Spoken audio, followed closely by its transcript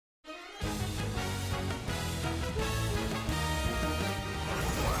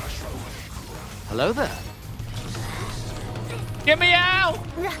Hello there. Get me out!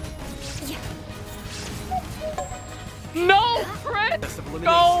 No, Fred!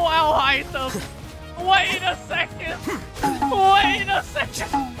 Go, Alhaitham! Wait a second! Wait a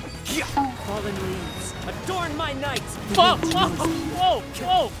second! Fallen leaves, adorn my night! Whoa, whoa,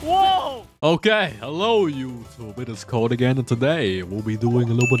 whoa, whoa! Okay, hello YouTube, it is Code again, and today we'll be doing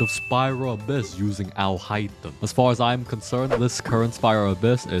a little bit of Spiral Abyss using Alhaitham. As far as I'm concerned, this current Spiral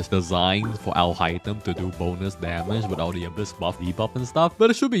Abyss is designed for Alhaitham to do bonus damage with all the Abyss buff, debuff and stuff,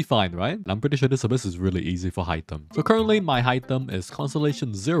 but it should be fine, right? And I'm pretty sure this Abyss is really easy for Haitham. So currently my Haitham is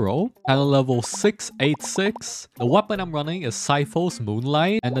Constellation 0, talent level 686. The weapon I'm running is Syphos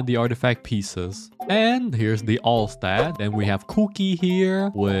Moonlight, and then the artifact pieces. And here's the all stat. Then we have Cookie here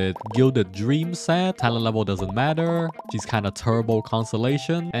with Gilded Dream set. Talent level doesn't matter. She's kind of turbo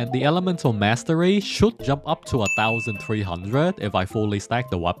constellation. And the elemental mastery should jump up to 1300 if I fully stack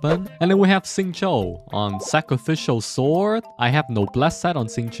the weapon. And then we have Xingqiu on sacrificial sword. I have no bless set on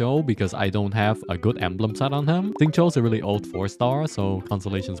Xingqiu because I don't have a good emblem set on him. Xingqiu is a really old 4-star, so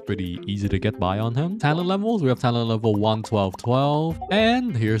constellation's pretty easy to get by on him. Talent levels, we have talent level 1, 12, 12.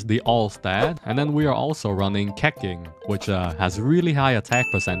 And here's the all stat. And then we are also running Keking, which has really high attack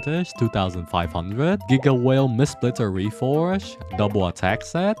percentage, 2500. Giga Whale Mistsplitter Reforge, double attack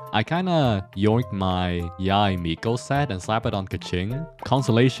set. I kinda yoinked my Yai Miko set and slap it on Keqing.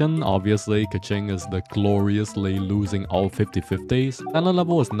 Constellation, obviously, Keqing is the gloriously losing all 50-50s. Talent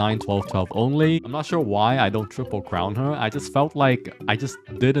level is 9, 12, 12 only. I'm not sure why I don't triple crown her. I just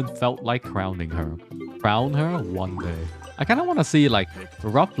didn't felt like crowning her. Crown her one day. I kind of want to see like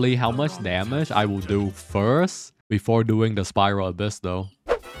roughly how much damage I will do first before doing the Spiral Abyss though.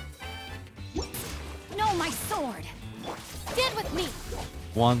 No, my sword. Stand with me.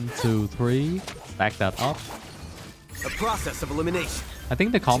 1, 2, 3. Stack that up. A process of elimination. I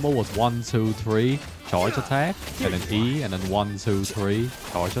think the combo was 1, 2, 3 charge attack, and then E, and then 1, 2, 3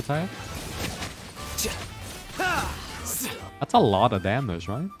 charge attack. That's a lot of damage,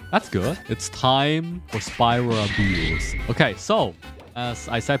 right? That's good. It's time for Spiral Abyss. Okay, so as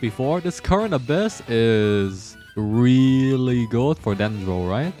I said before, this current Abyss is really good for Dendro,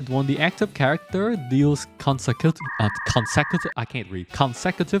 right? When the active character deals consecutive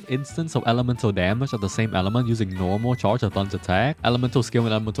instance of elemental damage of the same element using normal charge or plunge attack, elemental skill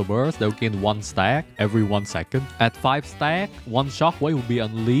and elemental burst, they'll gain 1 stack every 1 second. At 5 stack, 1 shockwave will be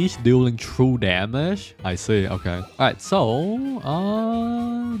unleashed, dealing true damage. I see, okay. Alright, so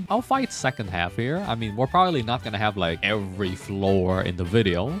I'll fight second half here. I mean, we're probably not gonna have like every floor in the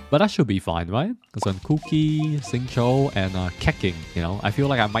video, but that should be fine, right? Because on Cookie, Xingqiu, and Keking, you know, I feel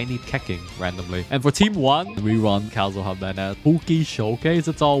like I might need Keking randomly. And for team 1, we run Kazuha Bennett. Cookie Showcase,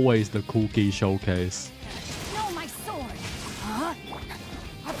 it's always the Cookie Showcase. No, my sword. Huh?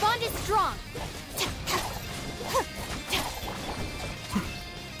 Our bond is strong.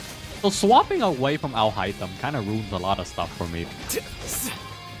 So swapping away from Alhaitham kind of ruins a lot of stuff for me.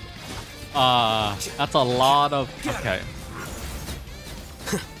 That's a lot of... Okay.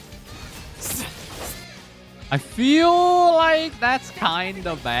 I feel like that's kind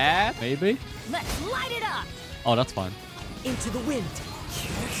of bad, maybe? Let's light it up. Oh, that's fine. Into the wind.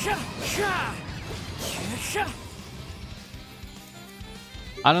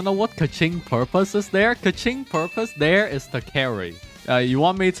 I don't know what Keqing purpose is there. Keqing purpose there is to carry. You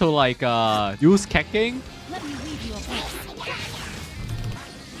want me to like use Keking? Let me leave you a place.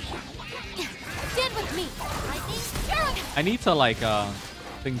 Stand with me. Lightning. I need to like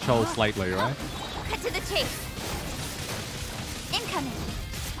Xingqiu slightly, right? Cut to the chase. Incoming.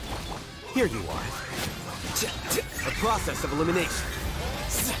 Here you are. A process of elimination.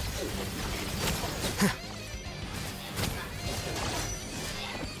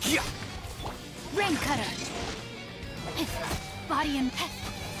 Rain cutter. Body and pet.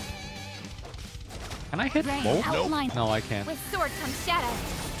 Can I hit Rain both? outline. No, I can't. With sword comes shadow.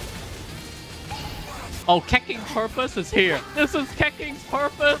 Oh, Keking's purpose is here. This is Keking's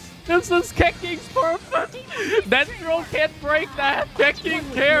purpose. This is Keking's purpose. Dendro can't break that.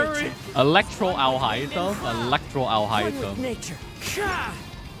 Keking carry. Electro Alhaitham. Electro Alhaitham. Nature.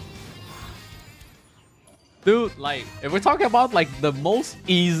 Dude, like, if we're talking about like the most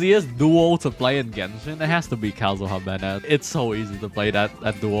easiest duo to play in Genshin, it has to be Kazuha Bennett. It's so easy to play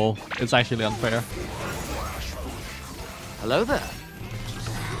that duo. It's actually unfair. Hello there.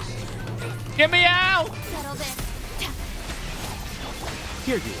 Get me out! Settle this.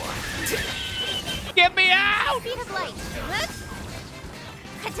 Here you are. Get me out! Speed of light.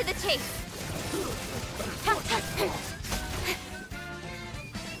 Cut to the chase.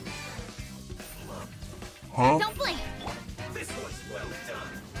 Huh? Don't blink. This was well done.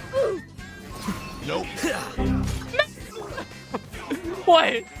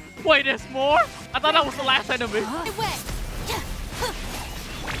 Wait, there's more? I thought that was the last enemy.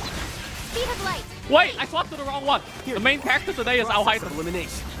 Speed of light. Wait, I swapped to the wrong one. The main character today is Process of Alhaitham.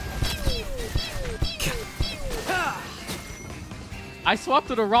 elimination. I swapped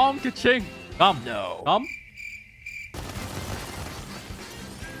to the wrong ka-ching. Come. No. Come.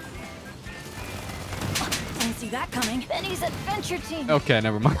 Didn't see that coming. Benny's adventure team. Okay,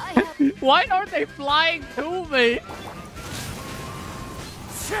 never mind. Why aren't they flying to me?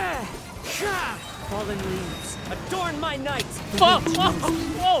 Fallen leaves, adorn my night. Whoa,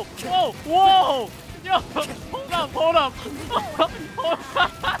 whoa, whoa, whoa. Yo, hold up.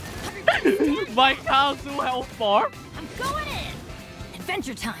 My Kazu health bar. I'm going in.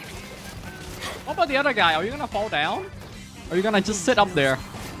 Adventure time. What about the other guy? Are you gonna fall down? Or are you gonna just sit up there?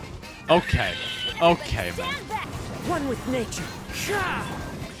 Okay. Okay, man. Stand back. One with nature.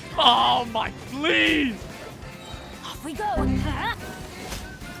 Oh my, please! Off we go.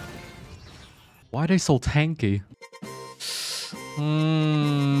 Why are they so tanky?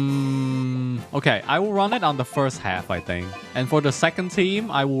 Okay, I will run it on the first half, I think. And for the second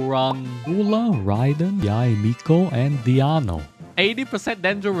team, I will run Ula, Raiden, Yai, Miko, and Diano. 80%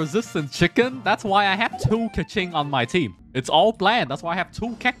 danger resistant chicken. That's why I have 2 ka-ching on my team. It's all planned. That's why I have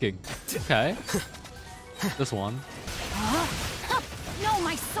 2 kecking. Okay. This one. No,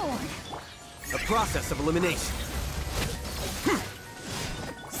 my sword. A process of elimination.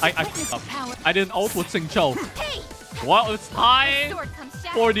 I didn't ult with Sing Cho. Hey. Well, it's time Sword comes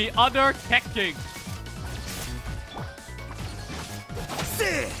shadow. for the other kecking.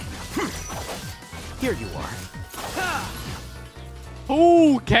 Here you are.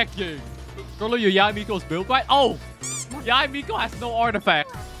 Ooh, kecking. Surely your Yai Miko's build right? Oh, Yai Miko has no artifact.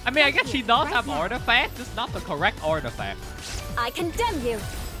 I mean, I guess she does have artifact, just not the correct artifact. I condemn you.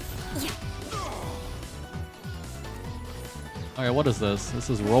 Okay, what is this? This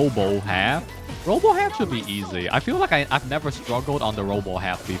is Robo Half. Robo Half should be easy. I feel like I've never struggled on the Robo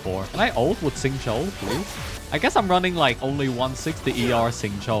Half before. Can I ult with Sing Cho, please? I guess I'm running like only 160 ER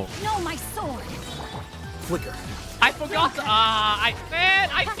Sing Cho. No, my sword. Flicker. I forgot to, I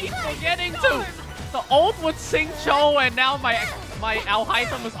keep forgetting to. The ult with Sing Cho and now my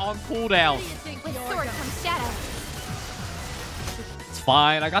Alhaitham is on cooldown. With sword comes shadow. It's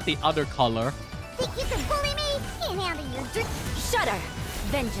fine, I got the other color. Think you can bully me? Can't handle your drink. Shudder.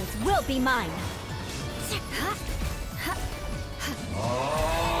 Vengeance will be mine.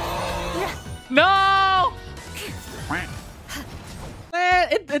 No! Man,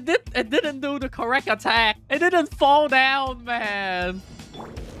 it didn't do the correct attack. It didn't fall down, man.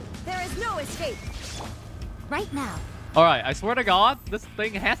 There is no escape. Right now. Alright, I swear to God, this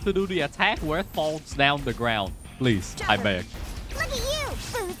thing has to do the attack where it falls down the ground. Please, I beg. Look at you,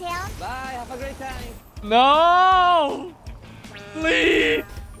 Bootown. Bye, have a great time. No! Please!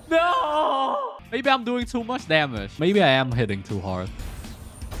 No! Maybe I'm doing too much damage. Maybe I am hitting too hard.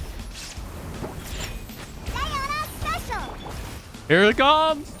 Diana special. Here it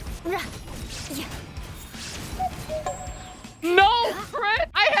comes! No crit!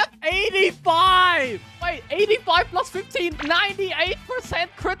 I have 85! Wait, 85 plus 15, 98%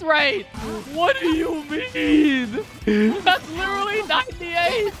 crit rate! What do you mean? That's literally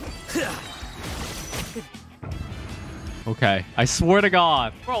 98! Okay, I swear to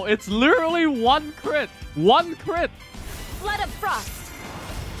God. Bro, it's literally 1 crit. 1 crit! Flood of frost.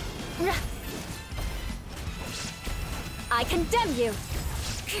 I condemn you.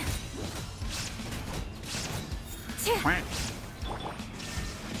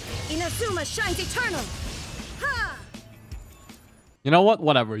 Inazuma shines eternal. Ha! You know what?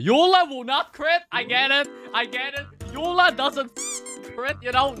 Whatever. Yola will not crit. I get it. I get it. Yola doesn't crit,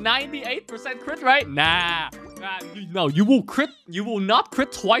 you know, 98% crit rate. Nah. No, you will crit. You will not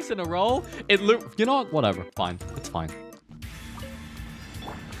crit twice in a row. You know what? Whatever. Fine. It's fine.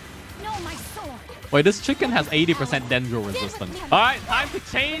 No, my sword. Wait, this chicken has 80% danger resistance. All right, time to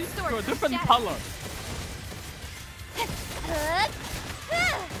change to a different color.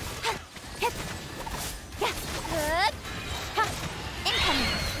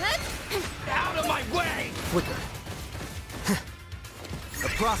 Out of my way! Flicker. A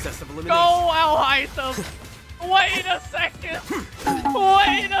process of elimination. Go, Alhaitham. Wait a second.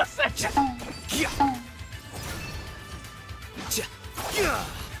 Wait a second.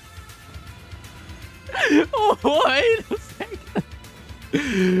 Wait a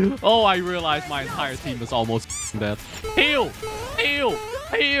second. Oh, I realized my entire team is almost dead. Heal! Heal!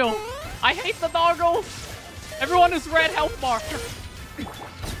 Heal! I hate the doggles! Everyone is red health bar.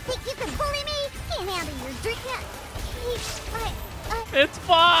 Think you can bully me? Can't handle your drink yet. It's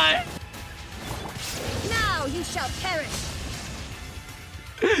fine! Now you shall perish.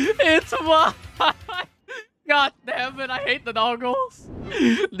 It's mine. God damn it, I hate the doggles.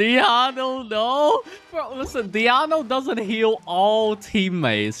 Diano, no. Bro, listen, Diano doesn't heal all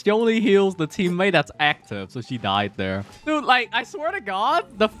teammates. She only heals the teammate that's active, so she died there. Dude, like, I swear to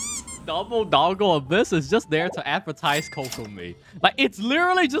God, the double doggle abyss is just there to advertise Kokomi. Like, it's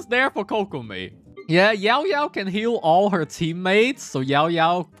literally just there for Kokomi. Yeah, Yao Yao can heal all her teammates, so Yao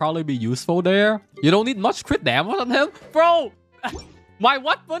Yao probably be useful there. You don't need much crit damage on him. Bro! My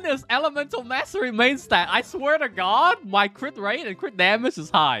weapon is Elemental Mastery main stat. I swear to God, my crit rate and crit damage is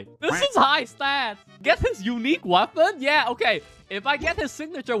high. This is high stats. Get his unique weapon? Yeah, okay. If I get his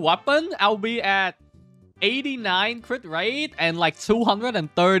signature weapon, I'll be at 89 crit rate and like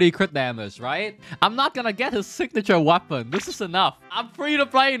 230 crit damage, right? I'm not gonna get his signature weapon. This is enough. I'm free to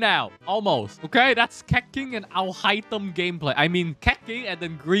play now. Almost. Okay, that's Kecking and Alhaitham gameplay. I mean, Kecking and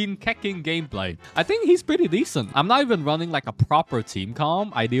then Green Kecking gameplay. I think he's pretty decent. I'm not even running like a proper team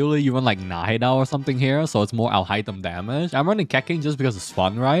comp. Ideally, you run like Nahida or something here, so it's more Alhaitham damage. I'm running Kecking just because it's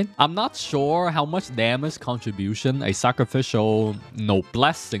fun, right? I'm not sure how much damage contribution a sacrificial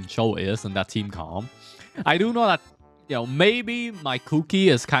noblesse Xingqiu is in that team comp. I do know that, you know, maybe my cookie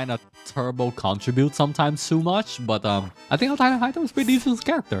is kind of turbo contribute sometimes too much, but I think Alhaitham is pretty decent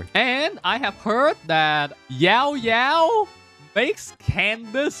character. And I have heard that Yao Yao makes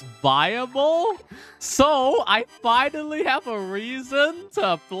Candace viable, so I finally have a reason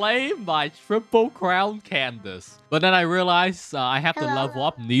to play my Triple Crown Candace. But then I realized I have to level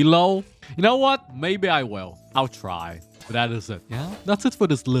up Nilo. You know what? Maybe I will. I'll try. But that is it. Yeah, that's it for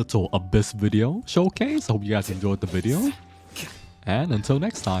this little Abyss video showcase. I hope you guys enjoyed the video. And until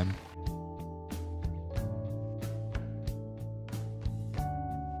next time.